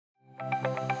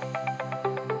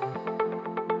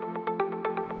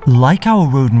Like our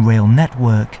road and rail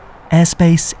network,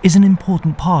 airspace is an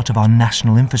important part of our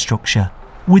national infrastructure,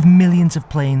 with millions of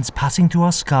planes passing through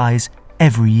our skies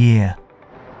every year.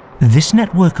 This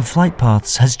network of flight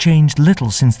paths has changed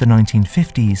little since the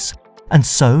 1950s, and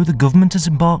so the government has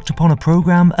embarked upon a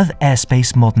programme of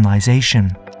airspace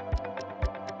modernisation.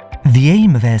 The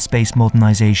aim of airspace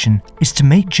modernisation is to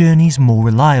make journeys more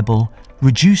reliable,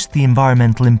 reduce the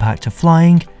environmental impact of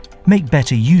flying, make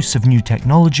better use of new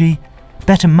technology,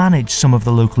 better manage some of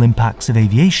the local impacts of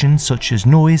aviation such as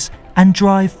noise, and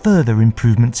drive further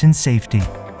improvements in safety.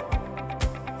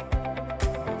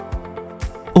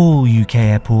 All UK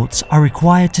airports are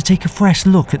required to take a fresh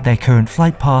look at their current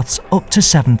flight paths up to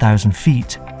 7,000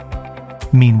 feet.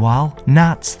 Meanwhile,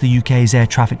 NATS, the UK's air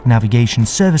traffic navigation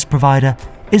service provider,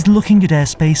 is looking at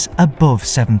airspace above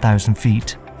 7,000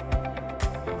 feet.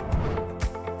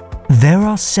 There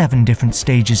are 7 different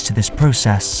stages to this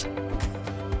process.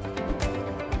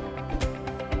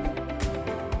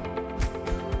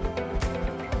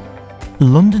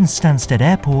 London Stansted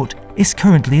Airport is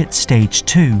currently at Stage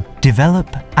 2, Develop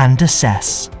and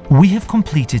Assess. We have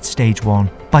completed Stage 1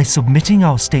 by submitting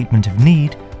our Statement of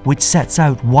Need, which sets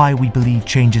out why we believe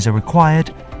changes are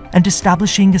required, and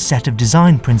establishing a set of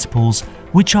design principles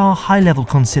which are high-level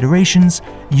considerations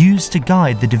used to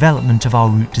guide the development of our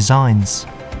route designs.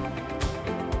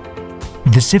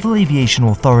 The Civil Aviation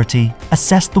Authority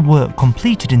assessed the work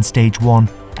completed in Stage 1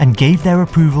 and gave their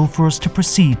approval for us to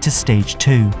proceed to Stage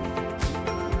 2.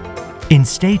 In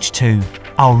Stage 2,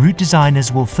 our route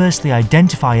designers will firstly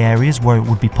identify areas where it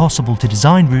would be possible to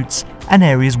design routes and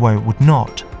areas where it would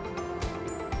not.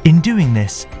 In doing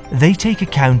this, they take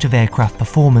account of aircraft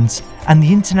performance and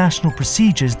the international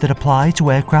procedures that apply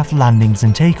to aircraft landings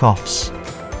and takeoffs.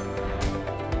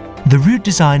 The route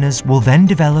designers will then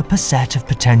develop a set of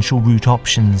potential route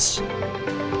options.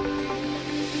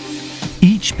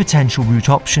 Each potential route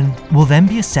option will then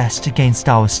be assessed against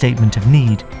our Statement of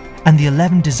Need and the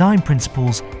 11 design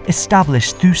principles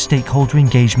established through stakeholder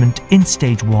engagement in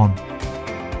Stage 1.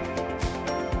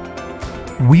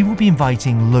 We will be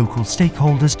inviting local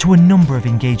stakeholders to a number of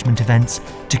engagement events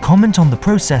to comment on the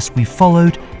process we've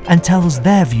followed and tell us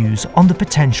their views on the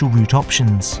potential route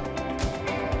options.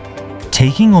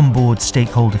 Taking on board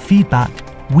stakeholder feedback,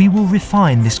 we will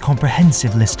refine this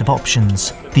comprehensive list of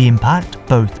options. The impact,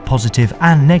 both positive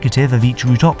and negative, of each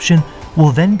route option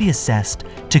will then be assessed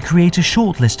to create a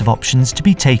short list of options to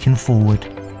be taken forward.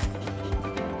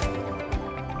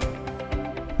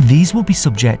 These will be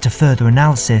subject to further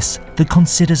analysis that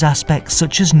considers aspects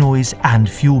such as noise and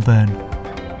fuel burn.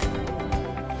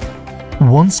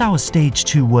 Once our Stage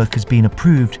 2 work has been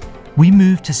approved, we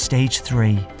move to Stage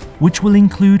 3, which will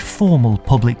include formal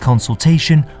public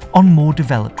consultation on more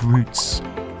developed routes.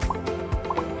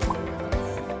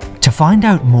 To find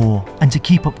out more and to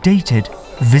keep updated,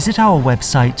 visit our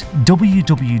website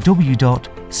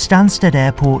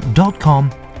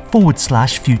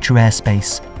www.stanstedairport.com/future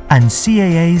airspace and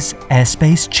CAA's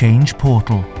Airspace Change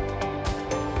portal.